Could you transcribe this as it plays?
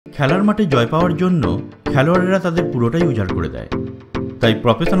খেলার মাঠে জয় পাওয়ার জন্য খেলোয়াড়েরা তাদের পুরোটাই উজাড় করে দেয়। তাই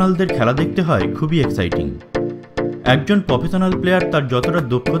প্রফেশনালদের খেলা দেখতে হয় খুবই এক্সাইটিং। একজন প্রফেশনাল প্লেয়ার তার যতটা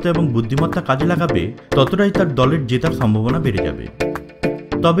দক্ষতা এবং বুদ্ধিমত্তা কাজে লাগাবে ততটাই তার দলের জেতার সম্ভাবনা বেড়ে যাবে।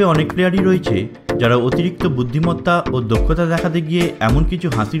 তবে অনেক প্লেয়ারই রয়েছে যারা অতিরিক্ত বুদ্ধিমত্তা ও দক্ষতা দেখাতে গিয়ে এমন কিছু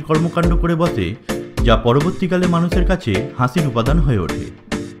হাসির কর্মকাণ্ড করে বসে যা পরবর্তীকালে মানুষের কাছে হাসির উপাদান হয়ে ওঠে।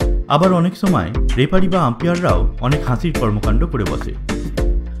 আবার অনেক সময় রেফারি বা আম্পায়াররাও অনেক হাসির কর্মকাণ্ড করে বসে।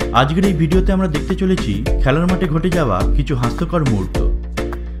 আজকের এই ভিডিওতে আমরা দেখতে চলেছি খেলার মাঠে ঘটে যাওয়া কিছু হাস্যকর মুহূর্ত।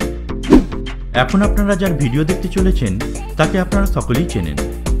 এখন আপনারা যার ভিডিও দেখতে চলেছেন তাকে আপনারা সকলেই চেনেন।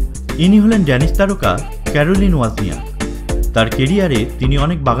 ইনি হলেন ড্যানিশ তারকা ক্যারোলিন ওয়াজনিয়াক। তার কেরিয়ারে তিনি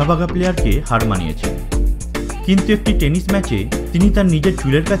অনেক বাঘা বাঘা প্লেয়ারকে হার মানিয়েছেন, কিন্তু একটি টেনিস ম্যাচে তিনি তার নিজের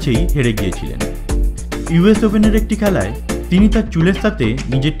চুলের কাছেই হেরে গিয়েছিলেন। ইউএস ওপেনের একটি খেলায় তিনি তার চুলের সাথে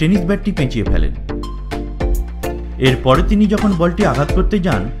নিজের টেনিস ব্যাটটি পেঁচিয়ে ফেলেন। এরপরে তিনি যখন বলটি আঘাত করতে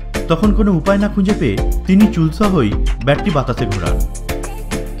যান তখন কোনো উপায় না খুঁজে পেয়ে তিনি চুলসহই ব্যাটটি বাতাসে ঘোরান,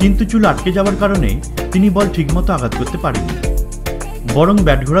 কিন্তু চুল আটকে যাওয়ার কারণে তিনি বল ঠিকমতো আঘাত করতে পারেননি, বরং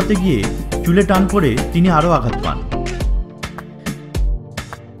ব্যাট ঘোরাতে গিয়ে চুলে টান পড়ে তিনি আরও আঘাত পান।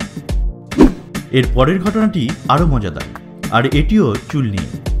 এর পরের ঘটনাটি আরও মজাদার, আর এটিও চুল নিয়ে।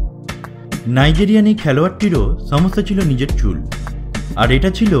 নাইজেরিয়ান এই খেলোয়াড়টিরও সমস্যা ছিল নিজের চুল, আর এটা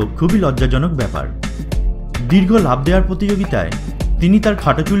ছিল খুবই লজ্জাজনক ব্যাপার। দীর্ঘ লাফ দেওয়ার প্রতিযোগিতায় তিনি তার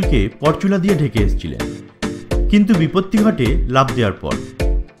খাটো চুলকে পরচুলা দিয়ে ঢেকে এসেছিলেন, কিন্তু বিপত্তি ঘটে লাফ দেওয়ার পর।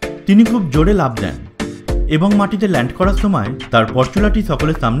 তিনি খুব জোরে লাফ দেন এবং মাটিতে ল্যান্ড করার সময় তার পরচুলাটি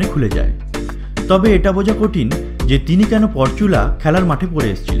সকলের সামনে খুলে যায়। তবে এটা বোঝা কঠিন যে তিনি কেন পরচুলা খেলার মাঠে পড়ে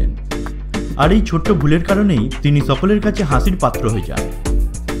এসেছিলেন, আর এই ছোট্ট ভুলের কারণেই তিনি সকলের কাছে হাসির পাত্র হয়ে যান।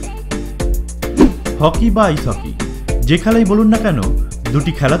 হকি বা আইস হকি, যে খেলাই বলুন না কেন,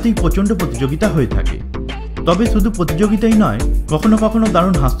 দুটি খেলাতেই প্রচণ্ড প্রতিযোগিতা হয়ে থাকে। তবে শুধু প্রতিযোগিতাই নয়, কখনো কখনো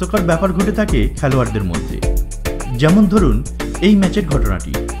দারুণ হাস্যকর ব্যাপার ঘটে থাকে খেলোয়াড়দের মধ্যে। যেমন ধরুন এই ম্যাচের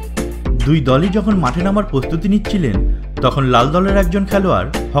ঘটনাটি। দুই দলই যখন মাঠে নামার প্রস্তুতি নিচ্ছিলেন তখন লাল দলের একজন খেলোয়াড়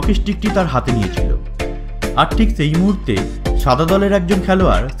হকি স্টিকটি তার হাতে নিয়েছিল, আর ঠিক সেই মুহূর্তে সাদা দলের একজন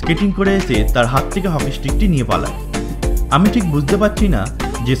খেলোয়াড় স্কেটিং করে এসে তার হাত থেকে হকি স্টিকটি নিয়ে পালায়। আমি ঠিক বুঝতে পারছি না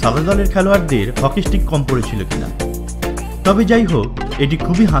যে সাদা দলের খেলোয়াড়দের হকি স্টিক কম পড়েছিল কিনা, তবে যাই হোক, এটি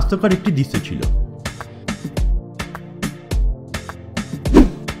খুবই হাস্যকর একটি দৃশ্য ছিল।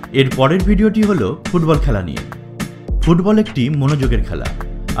 এর পরের ভিডিওটি হলো ফুটবল খেলা নিয়ে। ফুটবল একটি মনোযোগের খেলা,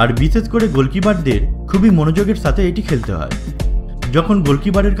 আর বিশেষ করে গোলকিপারদের খুবই মনোযোগের সাথে এটি খেলতে হয়। যখন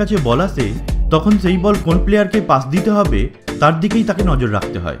গোলকিপারের কাছে বল আসে তখন সেই বল কোন প্লেয়ারকে পাস দিতে হবে তার দিকেই তাকে নজর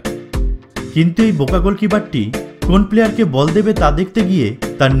রাখতে হয়। কিন্তু এই বোকা গোলকিপারটি কোন প্লেয়ারকে বল দেবে তা দেখতে গিয়ে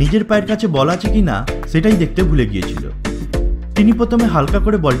তার নিজের পায়ের কাছে বল আছে কিনা সেটাই দেখতে ভুলে গিয়েছিল। তিনি প্রথমে হালকা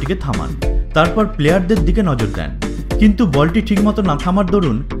করে বলটিকে থামান, তারপর প্লেয়ারদের দিকে নজর দেন, কিন্তু বলটি ঠিকমতো না থামার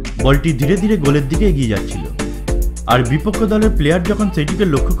দরুন বলটি ধীরে ধীরে গোলের দিকে এগিয়ে যাচ্ছিল। আর বিপক্ষ দলের প্লেয়ার যখন সেটিকে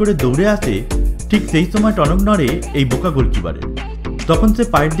লক্ষ্য করে দৌড়ে আসে, ঠিক সেই সময় টনক নড়ে এই বোকা গোলকিপারের। তখন সে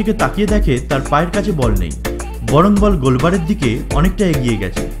পায়ের দিকে তাকিয়ে দেখে তার পায়ের কাছে বল নেই, বরং বল গোলবারের দিকে অনেকটা এগিয়ে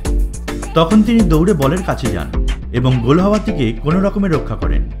গেছে। তখন তিনি দৌড়ে বলের কাছে যান এবং গোল হওয়া থেকে কোনো রকমে রক্ষা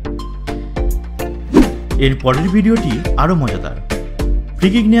করেন। এর পরের ভিডিওটি আরও মজাদার।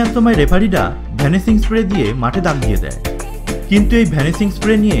 ফ্রিকিক নেওয়ার সময় রেফারিরা ভ্যানিশিং স্প্রে দিয়ে মাঠে দাগ দিয়ে দেয়, কিন্তু এই ভ্যানিশিং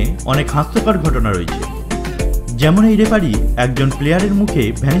স্প্রে নিয়ে অনেক হাস্যকর ঘটনা রয়েছে। যেমন এই রেফারি একজন প্লেয়ারের মুখে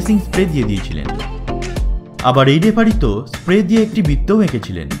ভ্যানিশিং স্প্রে দিয়ে দিয়েছিলেন, আবার এই রেফারি তো স্প্রে দিয়ে একটি বৃত্তও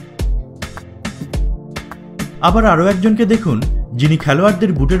এঁকেছিলেন। আবার আরও একজনকে দেখুন যিনি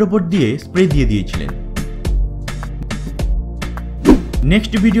খেলোয়াড়দের বুটের ওপর দিয়ে স্প্রে দিয়ে দিয়েছিলেন।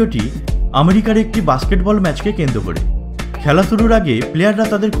 নেক্সট ভিডিওটি আমেরিকার একটি বাস্কেটবল ম্যাচকে কেন্দ্র করে। খেলা শুরুর আগে প্লেয়াররা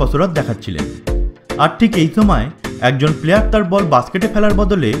তাদের কসরত দেখাচ্ছিলেন, আর ঠিক এই সময় একজন প্লেয়ার তার বল বাস্কেটে ফেলার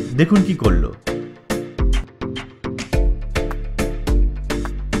বদলে দেখুন কি করল।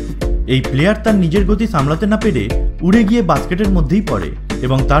 এই প্লেয়ার তার নিজের গতি সামলাতে না পেরে উড়ে গিয়ে বাস্কেটের মধ্যেই পড়ে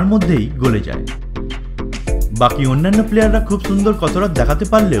এবং তার মধ্যেই গলে যায়। বাকি অন্যান্য প্লেয়াররা খুব সুন্দর কসরত দেখাতে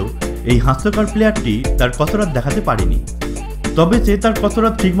পারলেও এই হাস্যকর প্লেয়ারটি তার কসরত দেখাতে পারেনি। তবে সে তার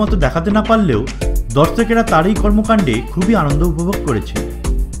কসরত ঠিকমতো দেখাতে না পারলেও দর্শকেরা তার এই কর্মকাণ্ডে খুবই আনন্দ উপভোগ করেছে।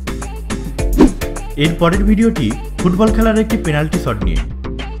 এর পরের ভিডিওটি ফুটবল খেলার একটি পেনাল্টি শট নিয়ে।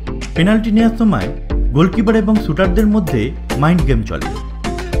 পেনাল্টি নেওয়ার সময় গোলকিপার এবং শুটারদের মধ্যে মাইন্ড গেম চলে।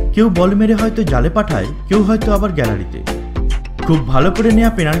 কেউ বল মেরে হয়তো জালে পাঠায়, কেউ হয়তো আবার গ্যালারিতে। খুব ভালো করে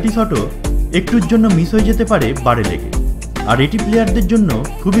নেওয়া পেনাল্টি শটও একটুর জন্য মিস হয়ে যেতে পারে বারে লেগে, আর এটি প্লেয়ারদের জন্য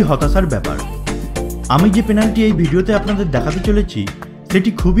খুবই হতাশার ব্যাপার। আমি যে পেনাল্টি এই ভিডিওতে আপনাদের দেখাতে চলেছি সেটি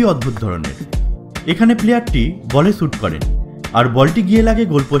খুবই অদ্ভুত ধরনের। এখানে প্লেয়ারটি বলে শ্যুট করেন, আর বলটি গিয়ে লাগে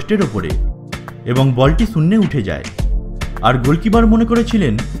গোলপোস্টের ওপরে এবং বলটি শূন্যে উঠে যায়। আর গোলকিপার মনে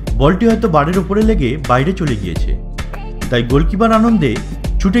করেছিলেন বলটি হয়তো বারের ওপরে লেগে বাইরে চলে গিয়েছে। তাই গোলকিপার আনন্দে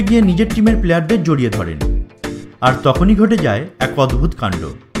ছুটে গিয়ে নিজের টিমের প্লেয়ারদের জড়িয়ে ধরেন। আর তখনই ঘটে যায় এক অদ্ভুত কাণ্ড।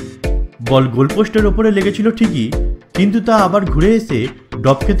 বল গোলপোস্টের ওপরে লেগেছিল ঠিকই, কিন্তু তা আবার ঘুরে এসে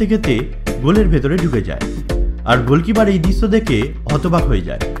ডপ খেতে খেতে গোলের ভেতরে ঢুকে যায়। আর গোলকিপার এই দৃশ্য দেখে হতবাক হয়ে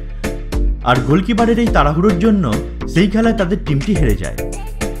যায়। আর গোলকিপারের এই তাড়াহুড়োর জন্য সেই খেলায় তাদের টিমটি হেরে যায়।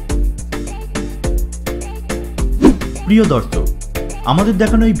 প্রিয় দর্শক, আমাদের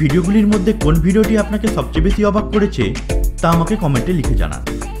দেখানো এই ভিডিওগুলির মধ্যে কোন ভিডিওটি আপনাকে সবচেয়ে বেশি অবাক করেছে তা আমাকে কমেন্টে লিখে জানান।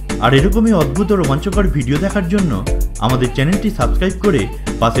 আর এরকমই অদ্ভুত ও রোমাঞ্চকর ভিডিও দেখার জন্য আমাদের চ্যানেলটি সাবস্ক্রাইব করে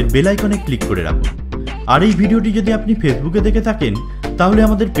পাশের বেল আইকনে ক্লিক করে রাখুন। আর এই ভিডিওটি যদি আপনি ফেসবুকে দেখে থাকেন তাহলে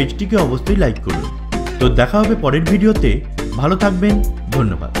আমাদের পেজটিকে অবশ্যই লাইক করুন। তো দেখা হবে পরের ভিডিওতে। ভালো থাকবেন,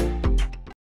 ধন্যবাদ।